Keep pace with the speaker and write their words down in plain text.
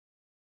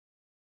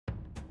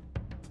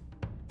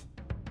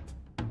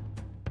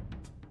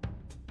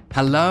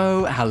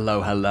Hello,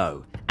 hello,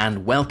 hello,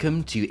 and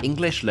welcome to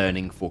English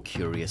Learning for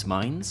Curious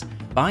Minds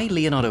by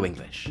Leonardo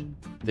English,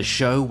 the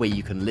show where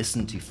you can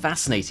listen to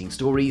fascinating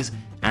stories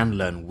and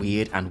learn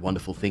weird and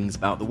wonderful things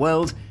about the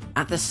world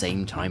at the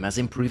same time as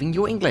improving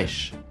your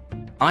English.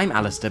 I'm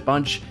Alistair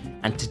Budge,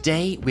 and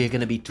today we're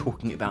going to be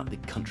talking about the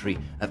country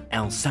of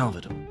El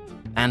Salvador,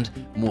 and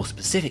more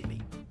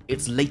specifically,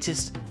 its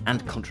latest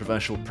and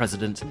controversial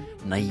president,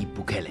 Nayib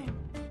Bukele.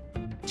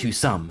 To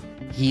some,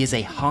 he is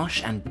a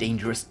harsh and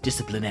dangerous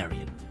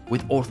disciplinarian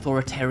with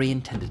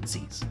authoritarian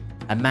tendencies,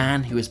 a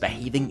man who is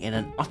behaving in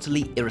an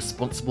utterly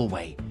irresponsible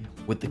way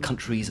with the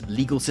country's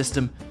legal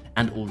system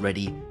and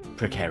already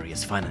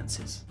precarious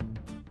finances.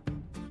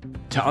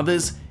 To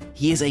others,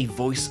 he is a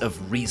voice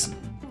of reason,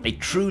 a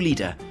true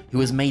leader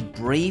who has made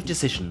brave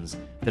decisions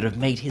that have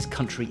made his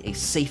country a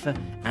safer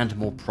and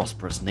more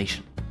prosperous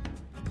nation.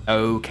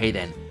 Okay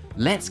then,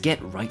 let's get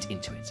right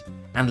into it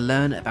and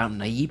learn about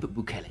Nayib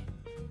Bukele,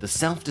 the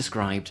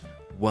self-described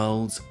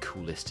world's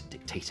coolest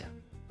dictator.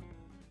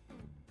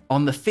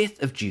 On the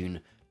 5th of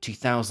June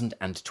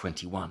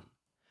 2021,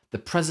 the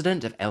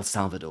president of El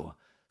Salvador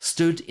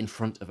stood in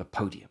front of a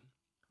podium,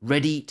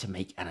 ready to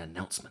make an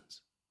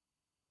announcement.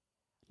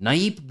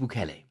 Nayib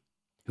Bukele,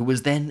 who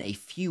was then a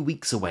few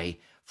weeks away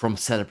from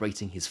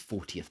celebrating his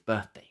 40th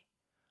birthday,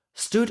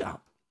 stood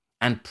up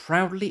and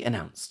proudly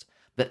announced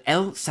that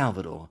El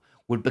Salvador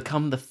would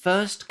become the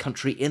first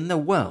country in the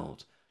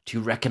world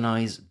to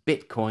recognize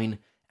Bitcoin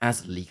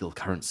as legal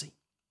currency.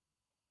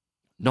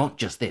 Not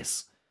just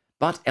this,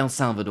 but El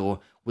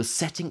Salvador was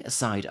setting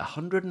aside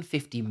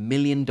 $150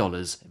 million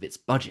of its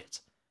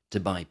budget to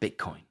buy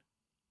Bitcoin.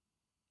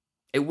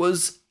 It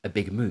was a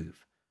big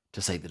move,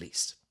 to say the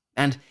least,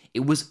 and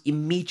it was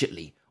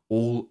immediately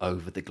all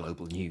over the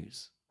global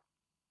news.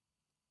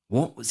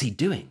 What was he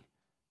doing?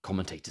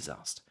 Commentators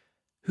asked.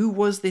 Who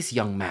was this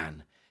young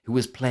man who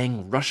was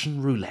playing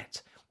Russian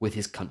roulette with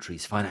his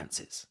country's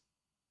finances?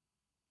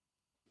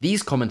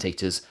 These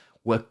commentators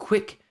were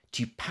quick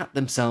to pat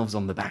themselves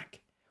on the back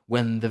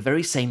when the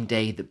very same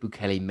day that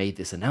Bukele made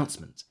this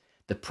announcement,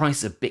 the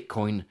price of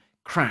Bitcoin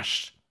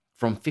crashed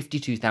from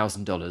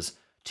 $52,000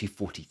 to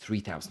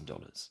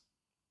 $43,000.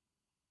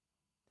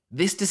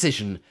 This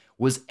decision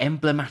was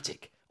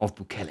emblematic of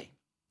Bukele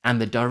and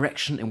the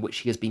direction in which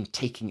he has been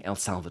taking El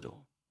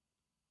Salvador.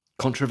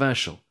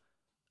 Controversial,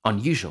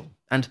 unusual,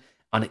 and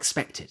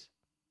unexpected,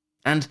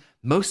 and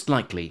most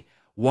likely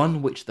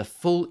one which the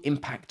full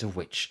impact of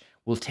which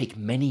will take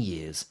many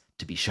years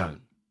to be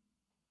shown.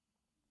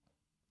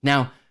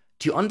 Now,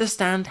 to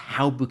understand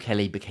how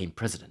Bukele became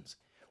president,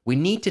 we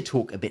need to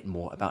talk a bit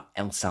more about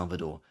El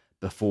Salvador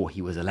before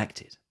he was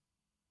elected.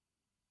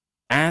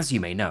 As you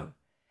may know,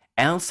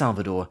 El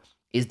Salvador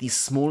is the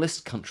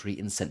smallest country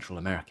in Central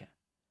America.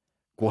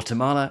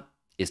 Guatemala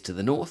is to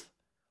the north,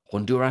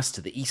 Honduras to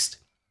the east,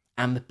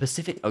 and the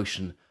Pacific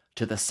Ocean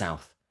to the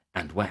south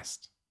and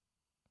west.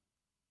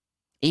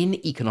 In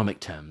economic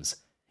terms,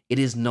 it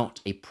is not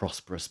a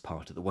prosperous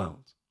part of the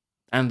world,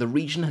 and the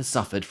region has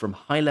suffered from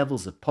high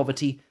levels of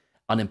poverty,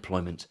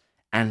 unemployment,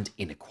 and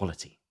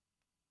inequality.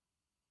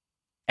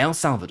 El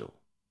Salvador,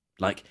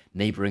 like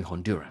neighboring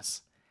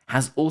Honduras,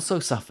 has also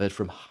suffered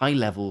from high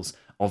levels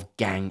of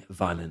gang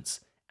violence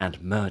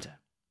and murder,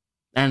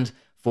 and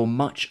for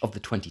much of the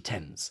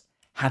 2010s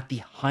had the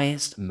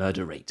highest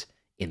murder rate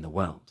in the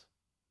world.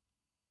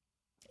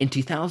 In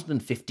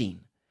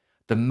 2015,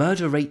 the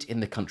murder rate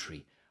in the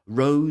country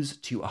rose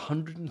to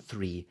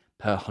 103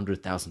 per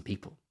 100,000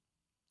 people,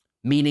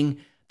 meaning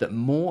that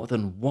more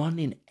than 1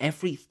 in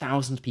every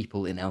 1,000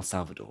 people in El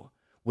Salvador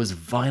was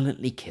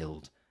violently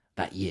killed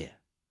that year.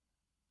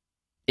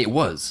 It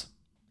was,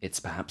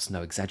 it's perhaps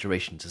no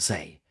exaggeration to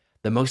say,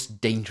 the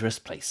most dangerous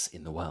place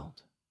in the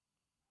world.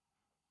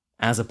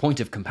 As a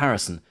point of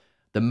comparison,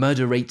 the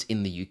murder rate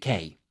in the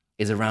UK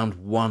is around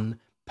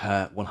 1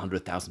 per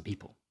 100,000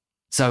 people.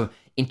 So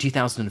in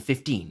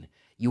 2015,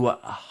 you were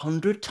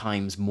 100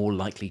 times more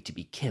likely to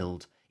be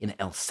killed in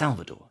El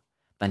Salvador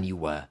than you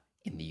were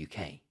in the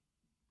UK.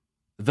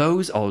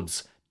 Those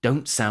odds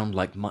don't sound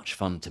like much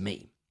fun to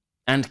me,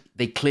 and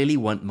they clearly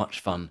weren't much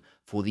fun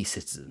for the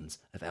citizens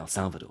of El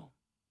Salvador.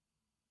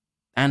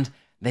 And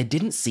there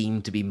didn't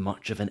seem to be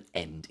much of an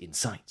end in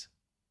sight.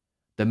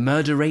 The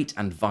murder rate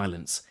and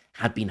violence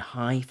had been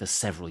high for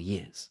several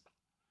years.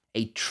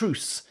 A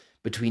truce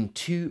between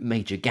two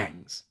major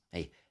gangs,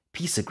 a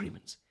peace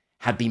agreement,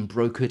 had been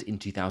brokered in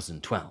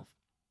 2012.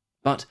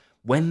 But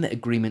when the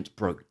agreement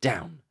broke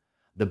down,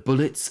 the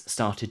bullets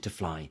started to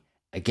fly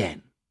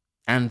again,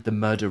 and the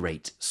murder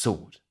rate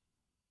soared.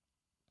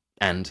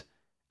 And,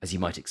 as you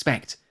might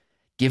expect,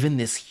 given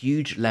this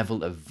huge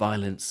level of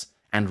violence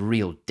and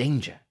real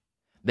danger,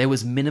 there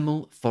was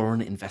minimal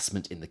foreign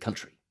investment in the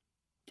country.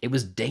 It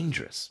was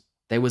dangerous.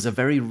 There was a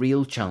very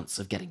real chance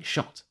of getting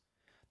shot.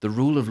 The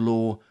rule of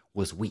law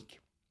was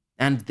weak,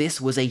 and this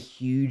was a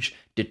huge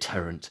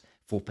deterrent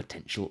for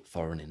potential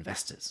foreign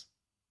investors.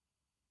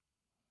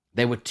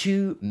 There were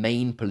two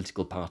main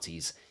political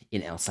parties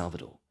in El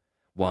Salvador,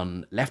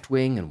 one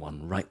left-wing and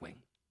one right-wing.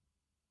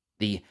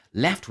 The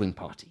left-wing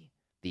party,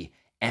 the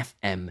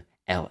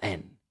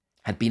FMLN,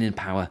 had been in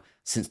power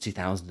since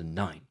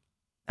 2009,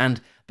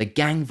 and the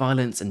gang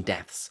violence and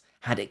deaths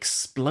had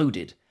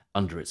exploded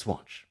under its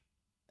watch.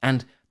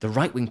 And the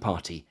right-wing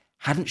party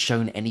hadn't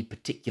shown any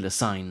particular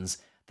signs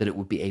that it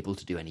would be able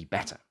to do any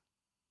better.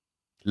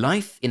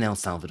 Life in El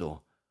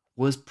Salvador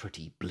was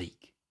pretty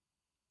bleak.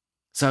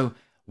 So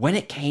when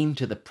it came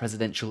to the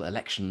presidential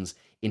elections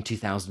in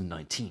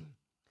 2019,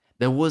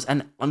 there was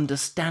an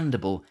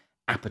understandable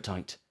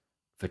appetite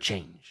for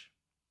change.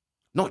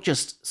 Not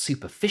just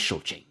superficial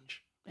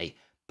change, a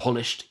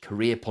polished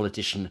career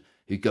politician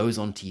who goes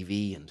on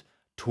TV and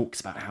talks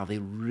about how they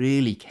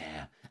really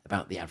care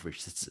about the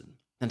average citizen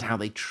and how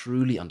they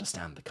truly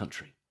understand the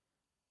country.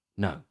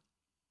 No,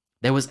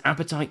 there was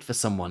appetite for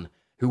someone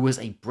who was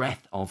a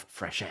breath of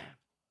fresh air,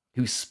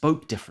 who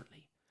spoke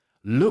differently,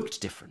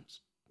 looked different,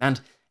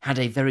 and had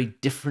a very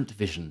different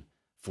vision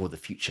for the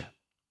future.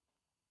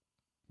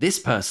 This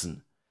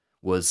person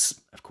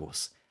was, of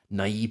course,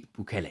 Nayib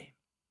Bukele.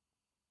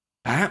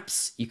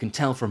 Perhaps you can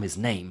tell from his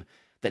name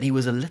that he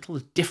was a little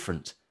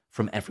different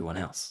from everyone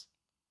else.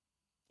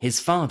 His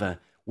father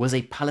was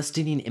a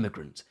Palestinian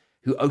immigrant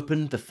who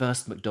opened the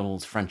first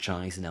McDonald's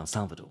franchise in El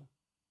Salvador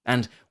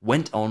and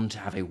went on to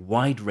have a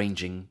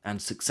wide-ranging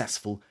and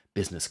successful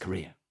business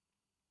career.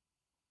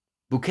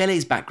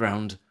 Bukele's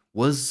background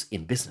was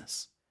in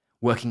business,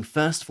 working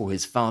first for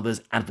his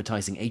father's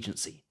advertising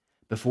agency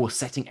before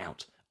setting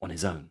out on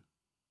his own.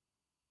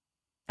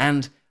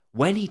 And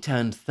when he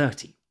turned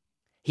 30,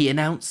 he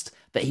announced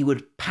that he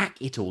would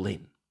pack it all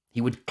in.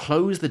 He would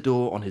close the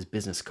door on his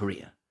business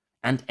career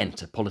and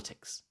enter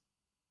politics.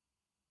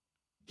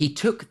 He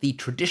took the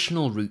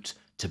traditional route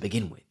to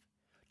begin with,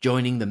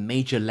 joining the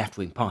major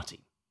left-wing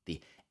party, the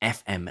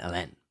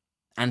FMLN,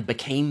 and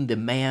became the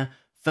mayor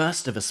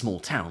first of a small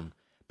town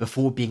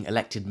before being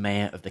elected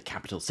mayor of the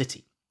capital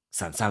city,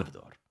 San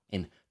Salvador,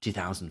 in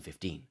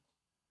 2015.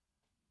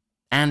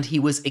 And he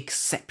was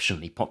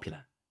exceptionally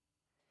popular.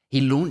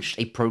 He launched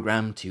a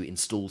program to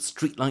install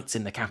streetlights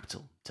in the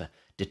capital to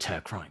deter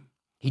crime.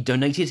 He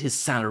donated his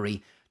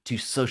salary to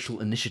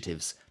social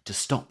initiatives to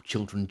stop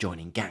children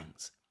joining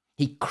gangs.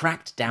 He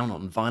cracked down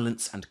on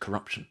violence and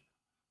corruption,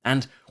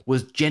 and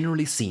was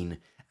generally seen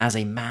as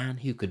a man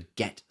who could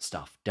get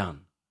stuff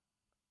done.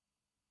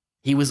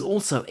 He was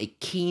also a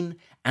keen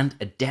and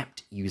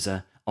adept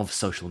user of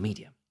social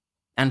media,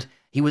 and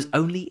he was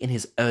only in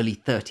his early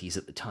 30s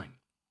at the time,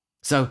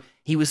 so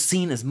he was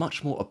seen as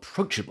much more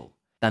approachable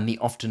than the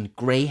often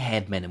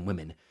grey-haired men and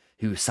women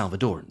who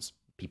Salvadorans,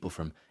 people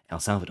from El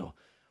Salvador,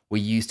 were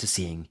used to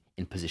seeing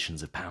in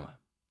positions of power.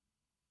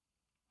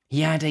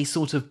 He had a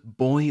sort of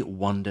boy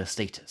wonder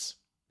status,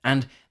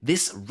 and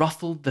this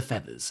ruffled the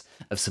feathers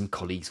of some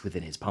colleagues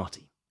within his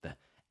party, the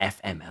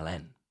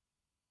FMLN.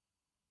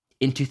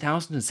 In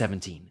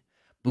 2017,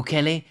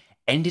 Bukele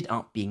ended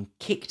up being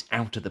kicked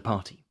out of the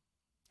party,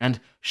 and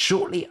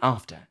shortly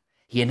after,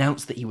 he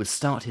announced that he would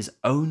start his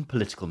own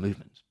political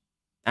movement,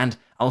 and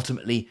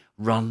ultimately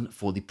run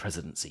for the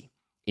presidency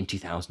in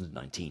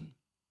 2019.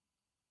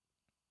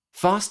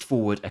 Fast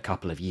forward a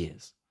couple of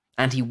years,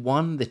 and he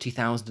won the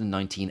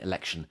 2019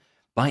 election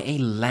by a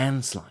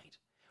landslide,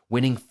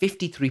 winning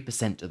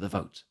 53% of the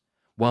vote,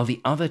 while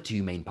the other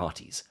two main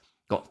parties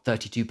got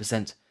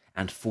 32%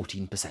 and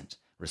 14%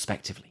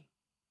 respectively.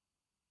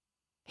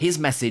 His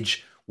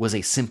message was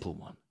a simple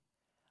one.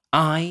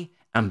 I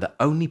am the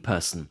only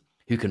person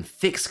who can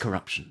fix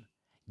corruption,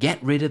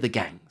 get rid of the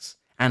gangs,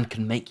 and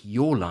can make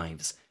your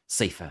lives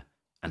safer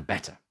and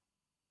better.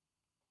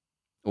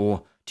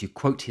 Or, to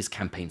quote his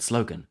campaign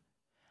slogan,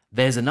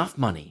 there's enough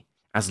money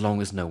as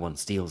long as no one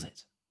steals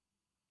it.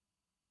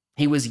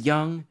 He was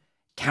young,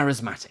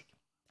 charismatic,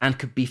 and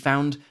could be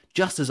found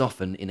just as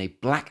often in a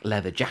black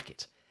leather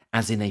jacket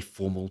as in a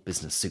formal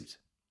business suit.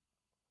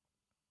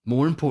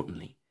 More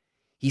importantly,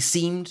 he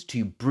seemed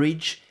to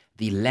bridge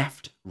the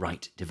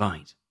left-right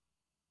divide.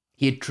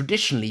 He had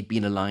traditionally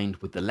been aligned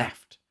with the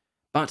left,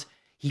 but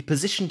he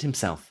positioned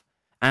himself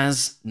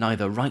as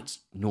neither right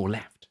nor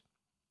left.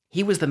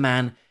 He was the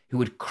man who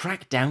would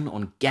crack down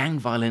on gang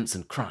violence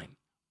and crime,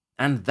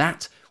 and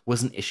that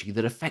was an issue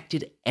that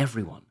affected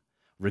everyone,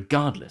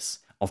 regardless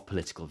of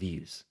political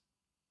views.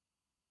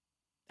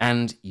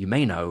 And you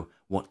may know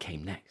what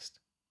came next.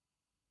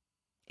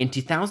 In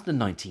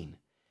 2019,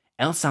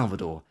 El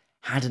Salvador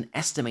had an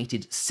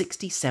estimated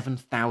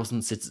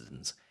 67,000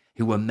 citizens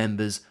who were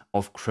members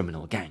of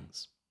criminal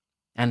gangs,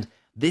 and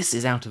this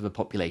is out of a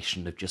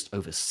population of just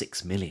over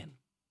 6 million.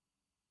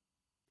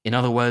 In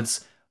other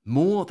words,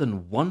 more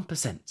than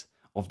 1%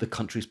 of the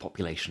country's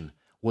population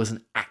was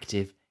an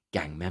active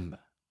gang member.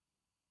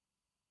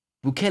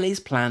 Bukele's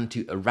plan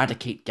to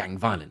eradicate gang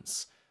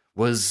violence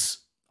was,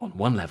 on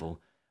one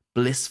level,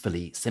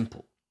 blissfully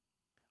simple.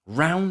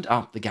 Round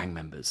up the gang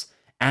members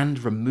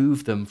and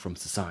remove them from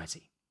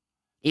society.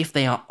 If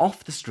they are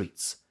off the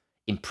streets,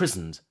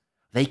 imprisoned,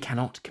 they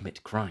cannot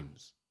commit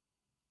crimes.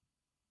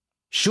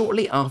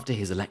 Shortly after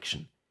his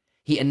election,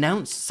 he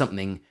announced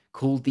something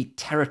called the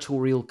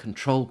Territorial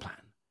Control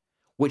Plan,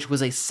 which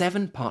was a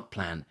 7-part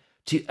plan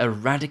to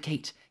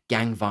eradicate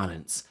gang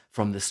violence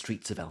from the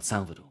streets of El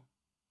Salvador.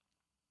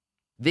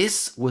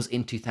 This was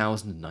in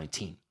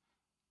 2019,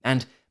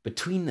 and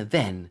between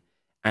then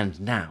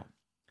and now,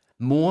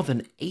 more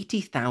than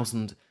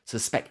 80,000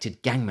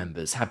 suspected gang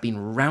members have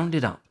been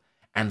rounded up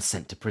and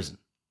sent to prison.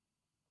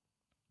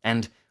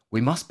 And we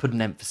must put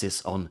an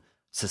emphasis on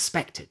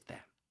suspected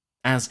there,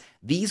 as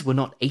these were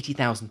not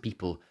 80,000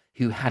 people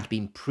who had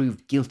been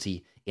proved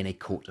guilty in a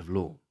court of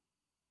law.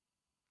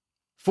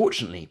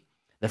 Fortunately,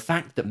 the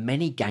fact that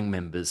many gang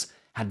members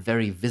had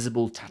very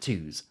visible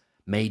tattoos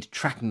made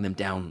tracking them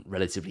down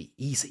relatively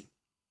easy.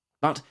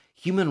 But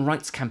human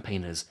rights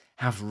campaigners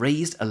have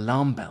raised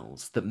alarm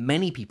bells that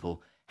many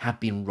people have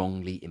been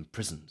wrongly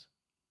imprisoned.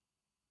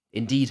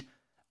 Indeed,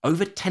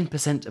 over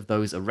 10% of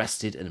those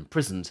arrested and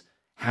imprisoned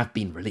have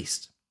been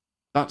released.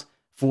 But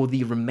for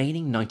the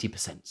remaining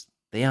 90%,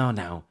 they are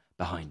now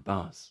behind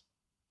bars.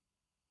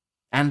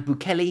 And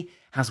Bukele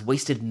has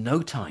wasted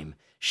no time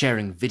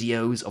sharing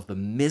videos of the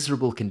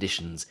miserable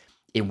conditions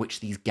in which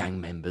these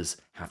gang members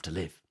have to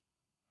live.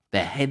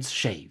 Their heads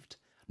shaved,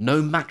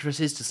 no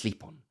mattresses to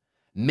sleep on,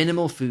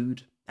 minimal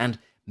food, and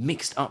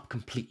mixed up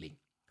completely,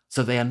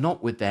 so they are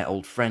not with their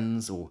old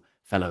friends or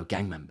fellow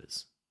gang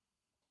members.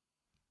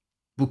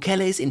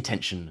 Bukele's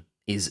intention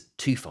is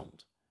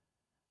twofold.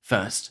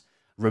 First,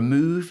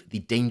 remove the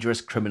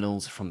dangerous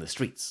criminals from the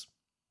streets,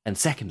 and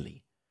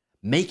secondly,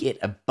 make it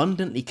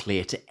abundantly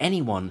clear to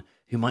anyone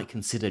who might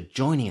consider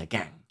joining a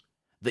gang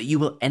that you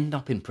will end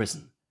up in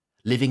prison,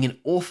 living in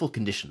awful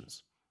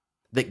conditions,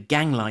 that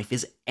gang life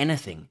is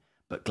anything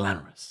but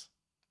glamorous.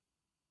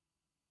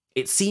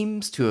 It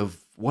seems to have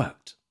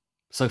worked,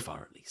 so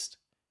far at least.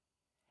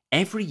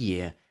 Every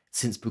year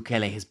since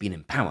Bukele has been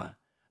in power,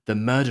 the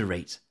murder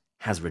rate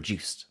has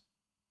reduced.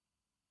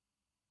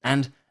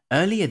 And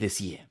earlier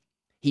this year,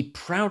 he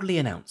proudly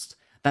announced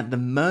that the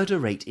murder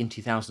rate in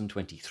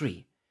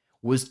 2023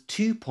 was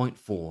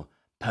 2.4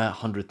 per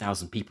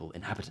 100,000 people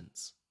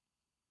inhabitants.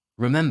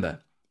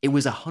 Remember, it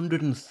was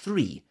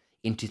 103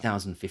 in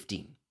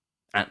 2015,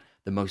 at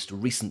the most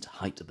recent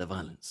height of the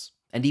violence,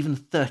 and even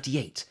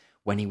 38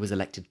 when he was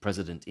elected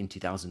president in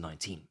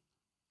 2019.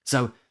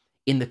 So,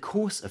 in the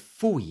course of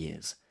 4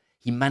 years,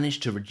 he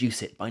managed to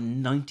reduce it by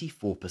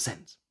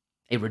 94%,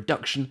 a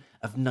reduction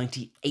of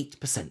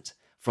 98%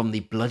 from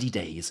the bloody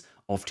days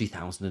of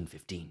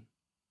 2015.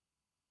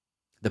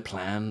 The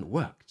plan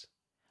worked.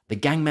 The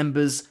gang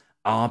members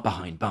are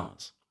behind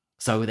bars,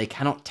 so they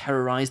cannot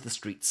terrorize the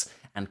streets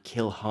and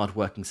kill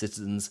hard-working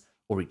citizens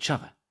or each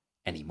other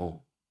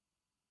anymore.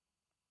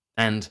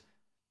 And,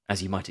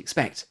 as you might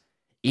expect,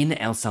 in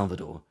El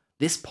Salvador,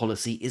 this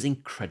policy is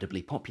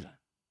incredibly popular.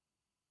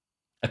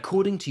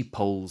 According to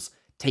polls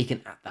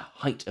taken at the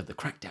height of the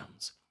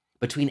crackdowns,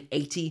 between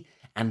 80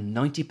 and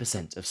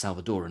 90% of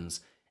Salvadorans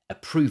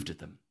approved of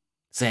them,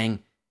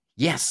 saying,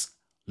 "Yes,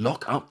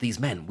 lock up these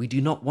men, we do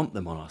not want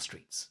them on our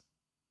streets."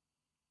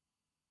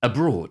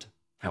 Abroad,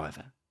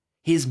 however,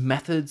 his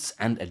methods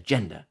and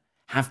agenda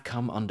have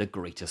come under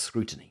greater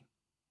scrutiny.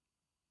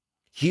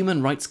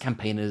 Human rights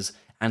campaigners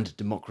and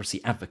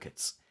democracy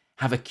advocates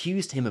have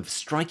accused him of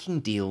striking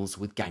deals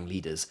with gang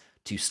leaders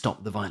to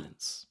stop the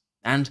violence,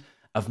 and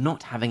of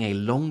not having a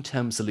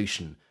long-term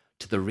solution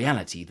to the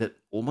reality that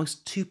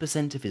almost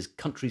 2% of his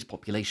country's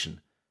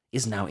population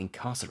is now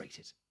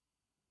incarcerated.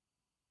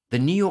 The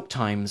New York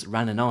Times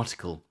ran an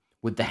article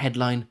with the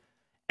headline,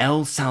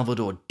 "El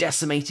Salvador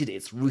decimated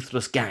its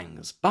ruthless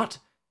gangs, but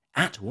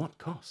at what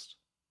cost?"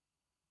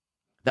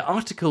 The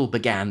article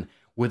began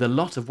with a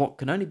lot of what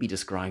can only be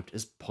described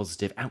as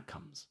positive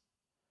outcomes.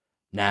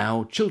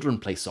 Now, children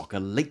play soccer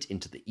late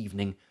into the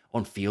evening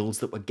on fields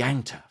that were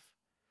gang turf.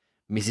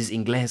 Mrs.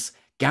 Ingles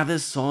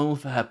gathers soil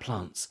for her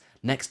plants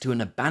next to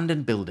an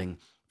abandoned building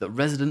that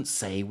residents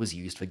say was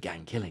used for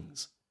gang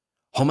killings.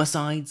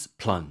 Homicides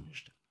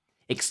plunged.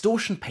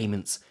 Extortion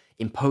payments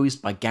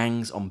imposed by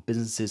gangs on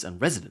businesses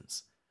and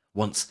residents,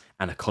 once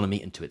an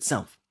economy unto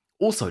itself,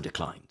 also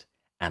declined,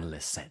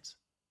 analysts said.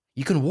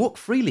 "You can walk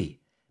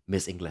freely,"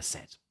 Ms. Ingles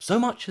said. "So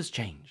much has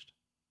changed."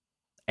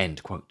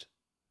 End quote.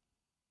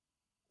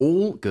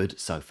 All good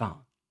so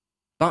far.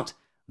 But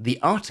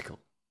the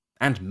article,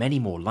 and many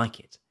more like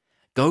it,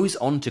 goes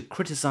on to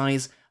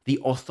criticize the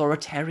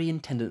authoritarian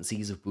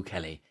tendencies of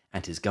Bukele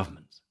and his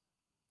government.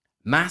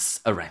 Mass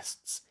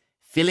arrests,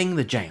 filling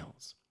the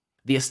jails,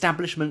 the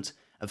establishment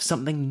of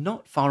something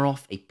not far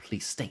off a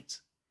police state,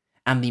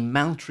 and the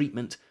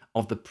maltreatment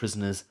of the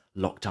prisoners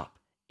locked up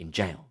in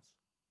jails.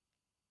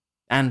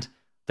 And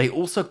they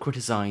also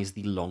criticize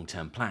the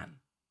long-term plan,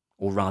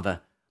 or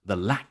rather, the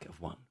lack of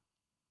one.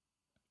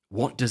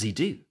 What does he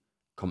do?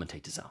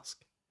 Commentators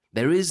ask.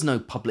 There is no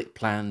public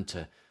plan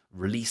to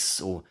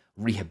release or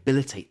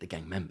rehabilitate the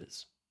gang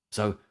members.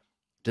 So,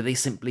 do they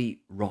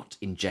simply rot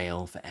in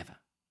jail forever?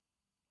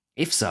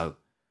 If so,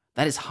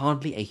 that is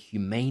hardly a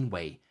humane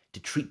way to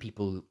treat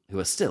people who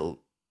are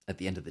still, at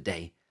the end of the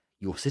day,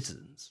 your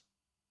citizens.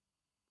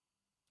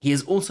 He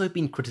has also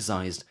been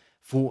criticized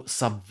for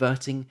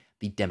subverting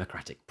the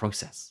democratic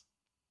process.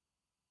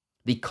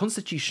 The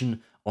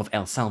Constitution of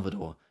El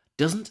Salvador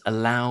doesn't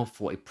allow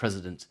for a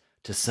president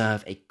to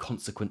serve a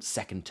consequent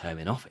second term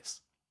in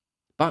office.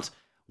 But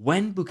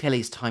when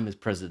Bukele's time as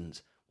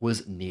president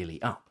was nearly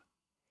up.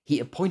 He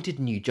appointed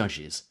new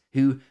judges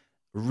who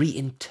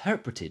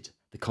reinterpreted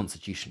the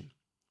constitution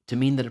to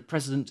mean that a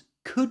president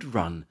could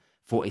run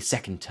for a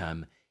second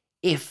term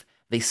if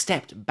they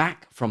stepped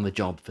back from the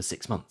job for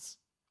 6 months,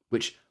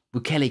 which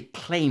Bukele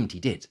claimed he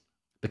did,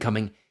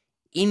 becoming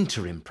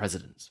interim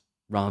president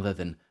rather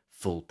than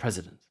full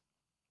president.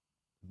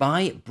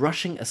 By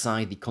brushing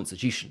aside the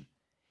constitution,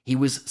 he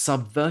was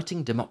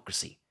subverting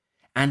democracy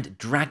and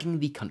dragging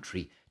the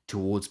country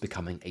towards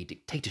becoming a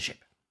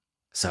dictatorship,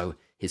 so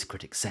his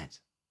critics said.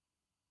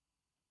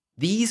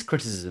 These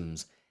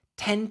criticisms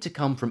tend to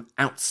come from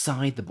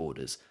outside the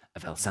borders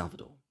of El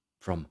Salvador,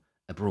 from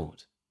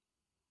abroad.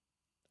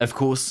 Of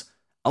course,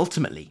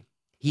 ultimately,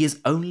 he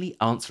is only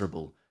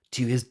answerable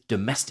to his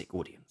domestic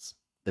audience,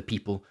 the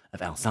people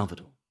of El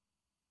Salvador.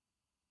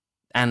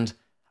 And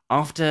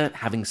after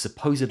having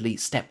supposedly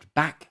stepped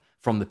back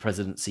from the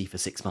presidency for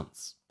 6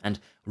 months and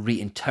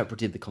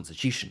reinterpreted the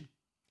constitution,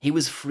 he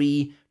was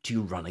free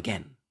to run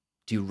again,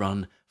 to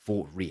run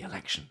for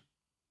re-election.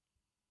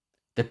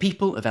 The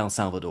people of El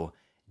Salvador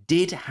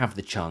did have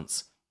the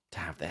chance to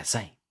have their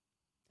say.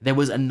 There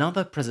was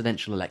another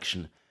presidential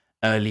election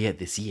earlier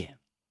this year,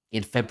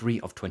 in February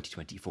of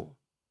 2024,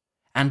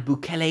 and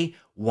Bukele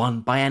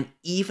won by an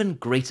even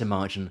greater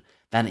margin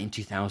than in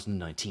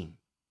 2019,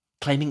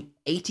 claiming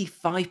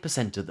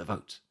 85% of the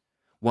vote,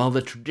 while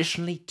the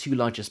traditionally two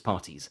largest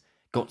parties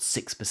got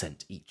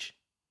 6% each.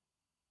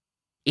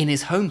 In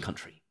his home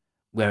country,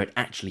 where it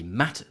actually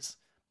matters,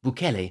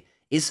 Bukele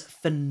is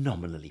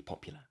phenomenally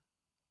popular.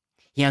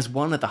 He has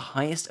one of the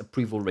highest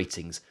approval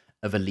ratings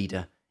of a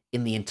leader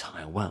in the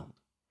entire world,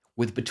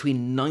 with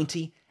between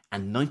 90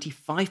 and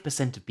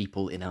 95% of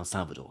people in El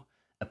Salvador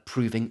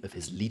approving of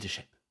his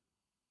leadership.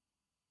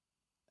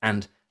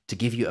 And to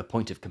give you a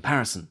point of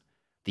comparison,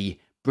 the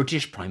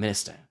British Prime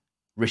Minister,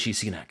 Rishi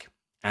Sunak,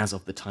 as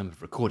of the time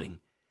of recording,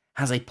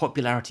 has a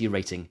popularity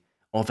rating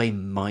of a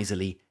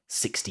miserly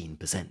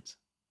 16%.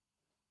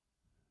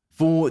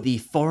 For the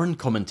foreign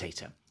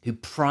commentator who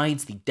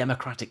prides the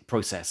democratic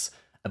process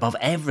above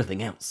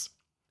everything else,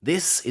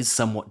 this is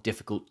somewhat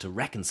difficult to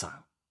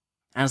reconcile,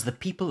 as the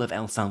people of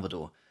El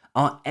Salvador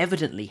are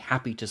evidently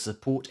happy to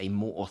support a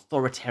more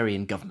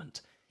authoritarian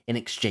government in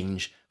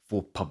exchange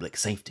for public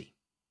safety.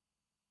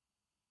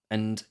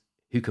 And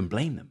who can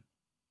blame them?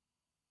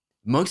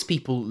 Most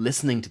people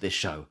listening to this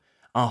show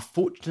are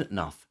fortunate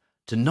enough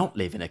to not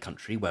live in a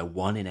country where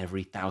 1 in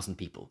every 1,000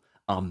 people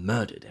are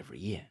murdered every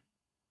year.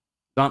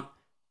 But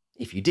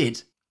if you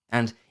did,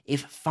 and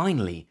if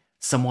finally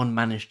someone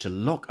managed to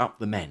lock up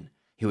the men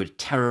who had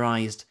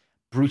terrorized,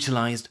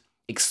 brutalized,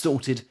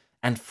 extorted,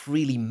 and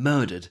freely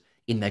murdered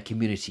in their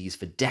communities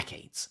for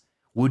decades,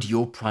 would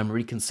your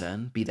primary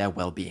concern be their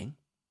well-being?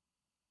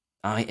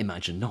 I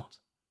imagine not.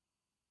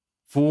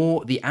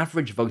 For the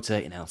average voter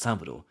in El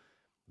Salvador,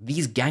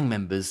 these gang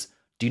members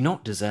do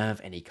not deserve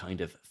any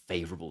kind of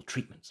favorable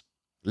treatment.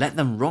 Let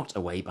them rot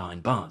away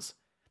behind bars.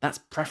 That's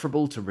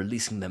preferable to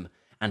releasing them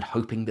and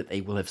hoping that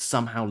they will have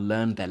somehow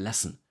learned their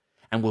lesson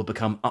and will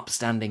become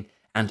upstanding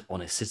and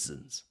honest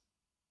citizens.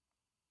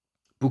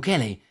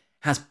 Bukele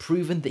has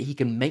proven that he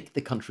can make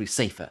the country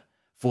safer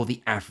for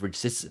the average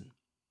citizen.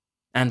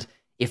 And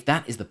if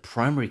that is the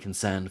primary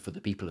concern for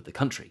the people of the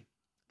country,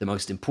 the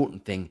most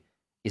important thing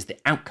is the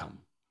outcome,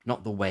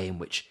 not the way in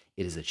which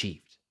it is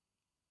achieved.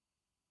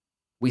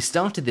 We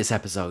started this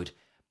episode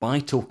by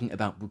talking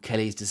about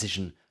Bukele's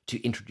decision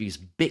to introduce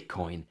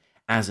Bitcoin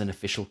as an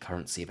official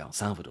currency of El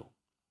Salvador.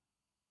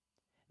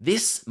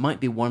 This might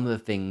be one of the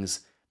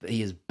things that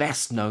he is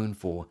best known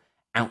for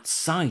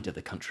outside of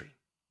the country.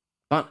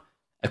 But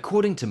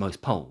according to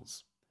most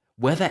polls,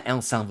 whether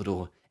El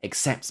Salvador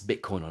accepts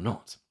Bitcoin or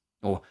not,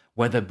 or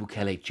whether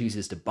Bukele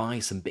chooses to buy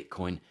some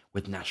Bitcoin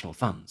with national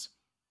funds,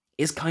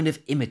 is kind of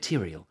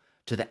immaterial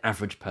to the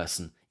average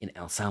person in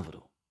El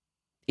Salvador.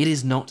 It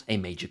is not a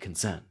major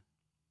concern.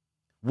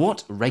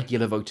 What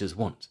regular voters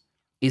want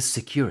is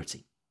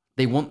security.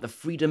 They want the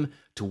freedom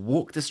to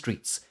walk the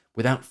streets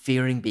without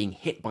fearing being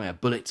hit by a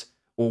bullet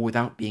or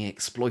without being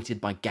exploited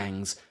by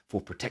gangs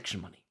for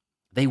protection money.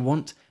 They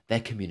want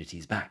their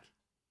communities back.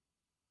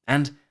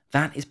 And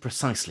that is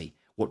precisely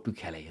what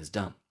Bukele has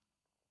done.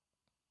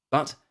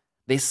 But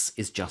this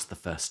is just the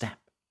first step.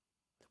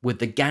 With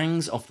the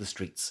gangs off the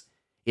streets,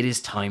 it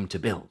is time to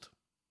build.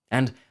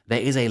 And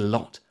there is a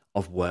lot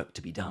of work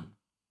to be done.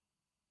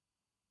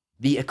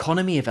 The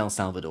economy of El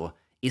Salvador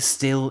is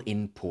still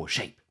in poor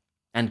shape,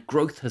 and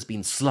growth has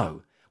been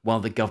slow while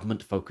the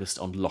government focused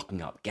on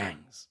locking up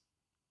gangs.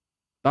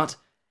 But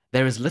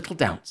there is little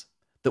doubt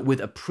that with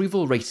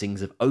approval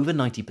ratings of over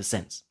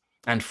 90%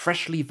 and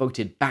freshly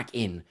voted back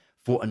in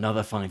for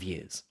another 5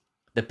 years,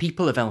 the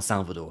people of El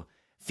Salvador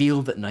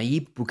feel that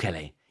Nayib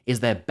Bukele is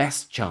their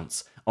best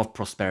chance of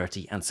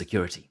prosperity and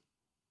security.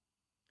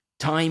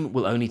 Time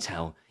will only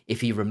tell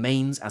if he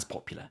remains as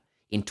popular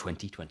in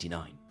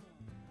 2029.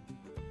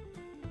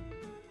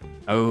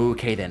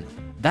 Okay then,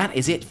 that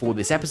is it for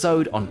this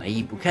episode on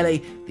Nayib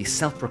Bukele, the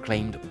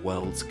self-proclaimed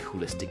world's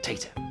coolest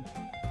dictator.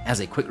 As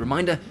a quick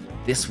reminder,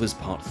 This was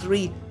part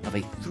 3 of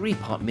a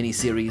 3-part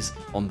mini-series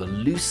on the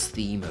loose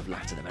theme of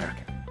Latin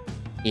America.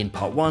 In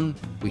part 1,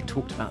 we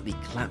talked about the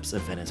collapse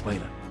of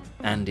Venezuela,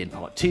 and in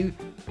part 2,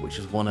 which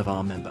was one of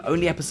our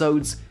member-only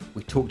episodes,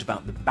 we talked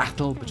about the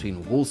battle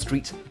between Wall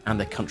Street and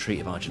the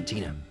country of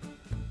Argentina.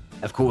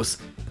 Of course,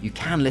 you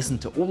can listen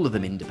to all of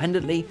them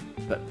independently,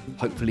 but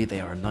hopefully they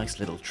are a nice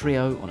little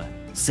trio on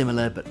a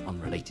similar but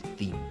unrelated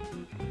theme.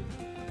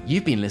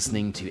 You've been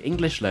listening to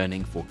English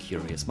Learning for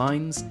Curious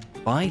Minds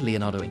by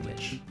Leonardo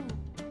English.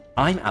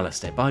 I'm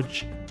Alastair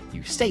Budge,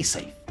 you stay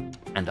safe,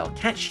 and I'll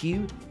catch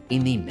you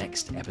in the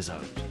next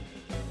episode.